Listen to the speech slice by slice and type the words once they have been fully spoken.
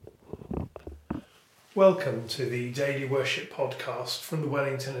Welcome to the Daily Worship Podcast from the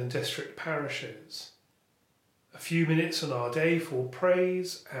Wellington and District Parishes. A few minutes on our day for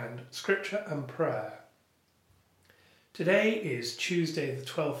praise and scripture and prayer. Today is Tuesday the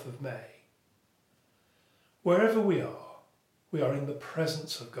 12th of May. Wherever we are in the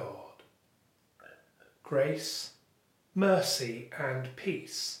presence of God. Grace, mercy and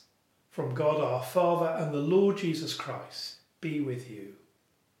peace from God our Father and the Lord Jesus Christ be with you.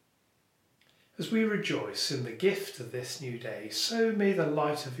 As we rejoice in the gift of this new day, so may the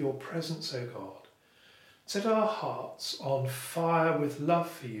light of your presence, O God, set our hearts on fire with love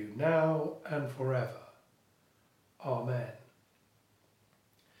for you now and forever. Amen.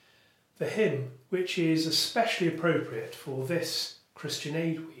 The hymn, which is especially appropriate for this Christian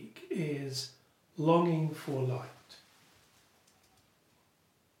Aid Week, is Longing for Light.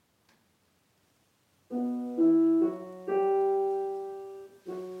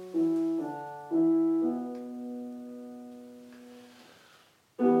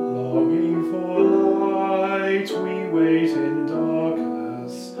 We wait in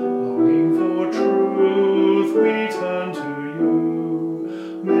darkness, longing for truth, we turn to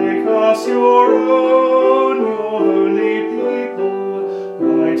you. Make us your own, your holy people,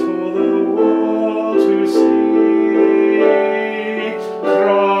 light for the world to see.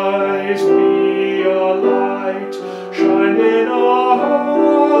 Christ be our light, shine in our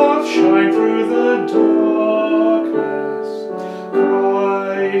hearts, shine through the darkness.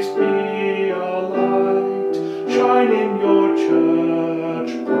 Christ be our light, shine in your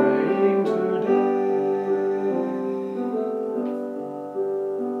church, praying today.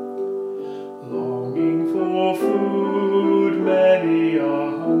 Longing for food, many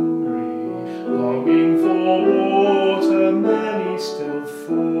are hungry. Longing for water, many still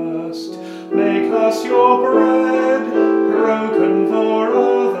thirst. Make us your bread, broken for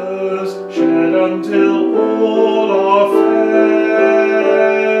others, shed until all are fed.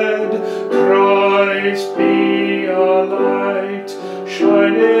 Christ be our light,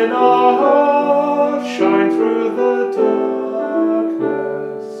 shine in our hearts, shine through the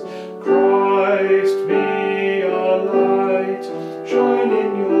darkness. Christ be our light, shine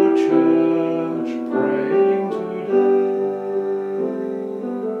in your church, praying today.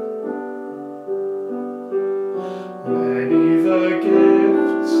 Many the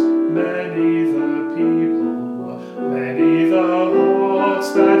gifts, many the people, many the hearts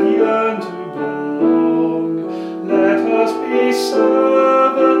that yearn to belong. Let us be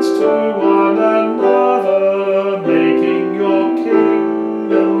servants to one another, making your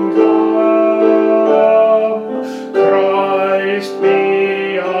kingdom come. Christ be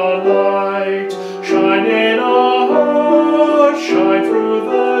our light, shine in our hearts, shine through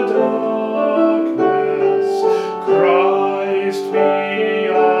the darkness. Christ be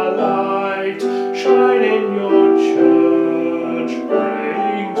our light, shine in your church,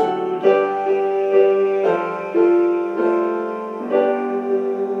 praying today.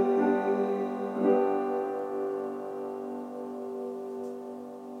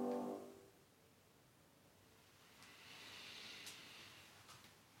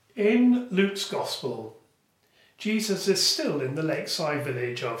 In Luke's Gospel, Jesus is still in the lakeside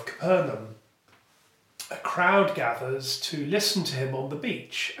village of Capernaum. A crowd gathers to listen to him on the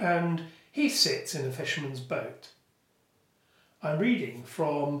beach, and he sits in a fisherman's boat. I'm reading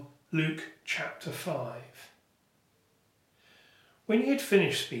from Luke chapter 5. When he had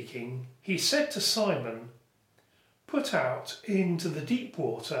finished speaking, he said to Simon, "Put out into the deep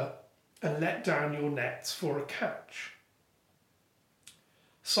water and let down your nets for a catch."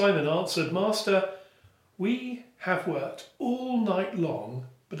 Simon answered, "Master, we have worked all night long,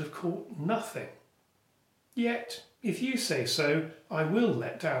 but have caught nothing. Yet, if you say so, I will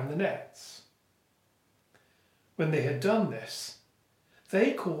let down the nets." When they had done this,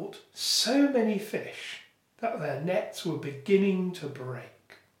 they caught so many fish that their nets were beginning to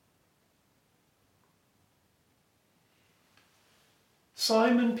break.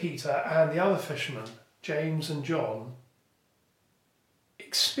 Simon Peter and the other fishermen, James and John,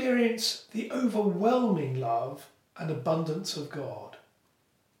 experience the overwhelming love and abundance of God,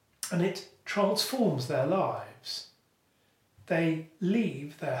 and it transforms their lives. They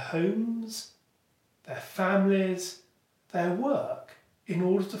leave their homes, their families, their work in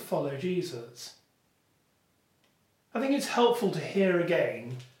order to follow Jesus. I think it's helpful to hear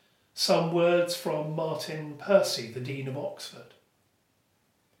again some words from Martin Percy, the Dean of Oxford.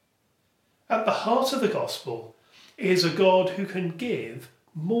 At the heart of the gospel is a God who can give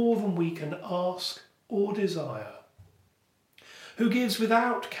more than we can ask or desire, who gives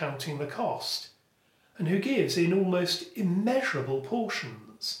without counting the cost, and who gives in almost immeasurable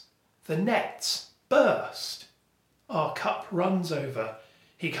portions. The nets burst. Our cup runs over.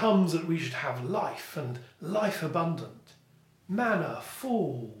 He comes that we should have life and life abundant. Manna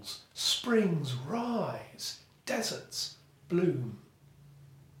falls, springs rise, deserts bloom.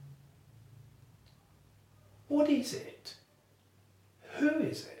 What is it? Who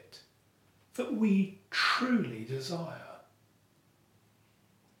is it that we truly desire?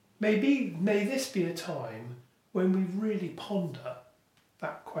 May this be a time when we really ponder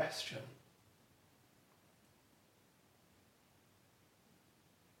that question.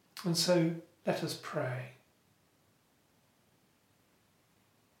 And so let us pray.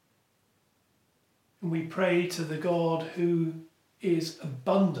 And we pray to the God who is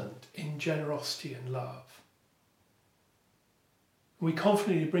abundant in generosity and love. We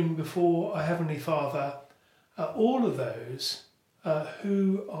confidently bring before our Heavenly Father all of those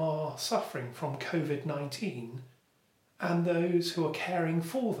who are suffering from COVID-19 and those who are caring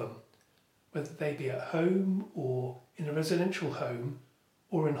for them, whether they be at home or in a residential home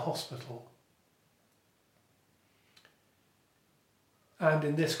or in hospital. And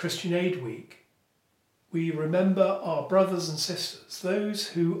in this Christian Aid Week, we remember our brothers and sisters, those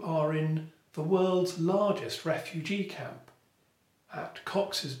who are in the world's largest refugee camp at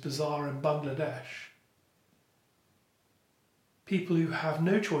Cox's Bazar in Bangladesh. People who have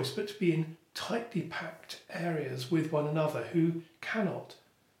no choice but to be in tightly packed areas with one another, who cannot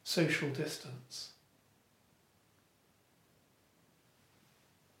social distance.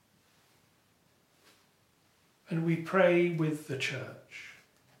 And we pray with the Church.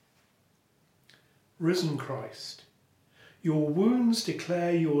 Risen Christ, your wounds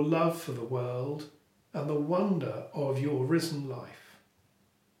declare your love for the world and the wonder of your risen life.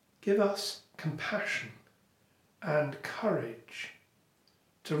 Give us compassion and courage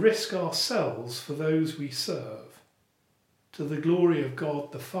to risk ourselves for those we serve, to the glory of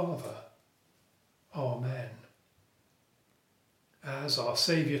God the Father. Amen. As our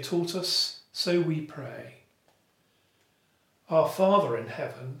Saviour taught us, so we pray. Our Father in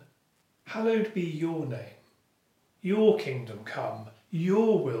heaven, hallowed be your name. Your kingdom come,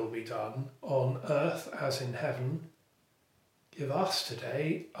 your will be done, on earth as in heaven. Give us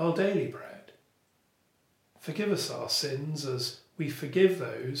today our daily bread. Forgive us our sins as we forgive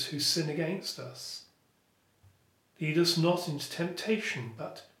those who sin against us. Lead us not into temptation,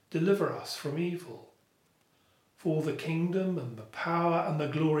 but deliver us from evil. For the kingdom and the power and the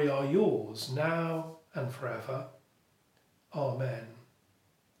glory are yours, now and forever. Amen.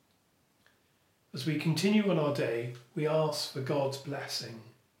 As we continue on our day, we ask for God's blessing.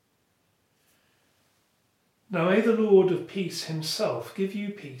 Now may the Lord of peace himself give you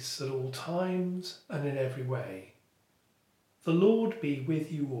peace at all times and in every way. The Lord be with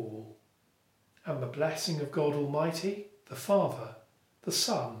you all, and the blessing of God Almighty, the Father, the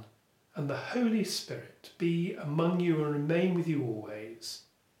Son, and the Holy Spirit be among you and remain with you always.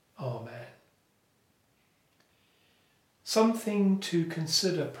 Amen. Something to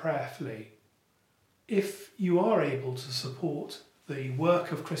consider prayerfully. If you are able to support the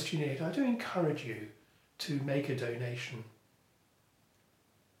work of Christian Aid, I do encourage you to make a donation.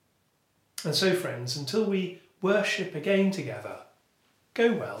 And so, friends, until we worship again together,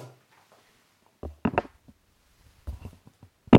 go well.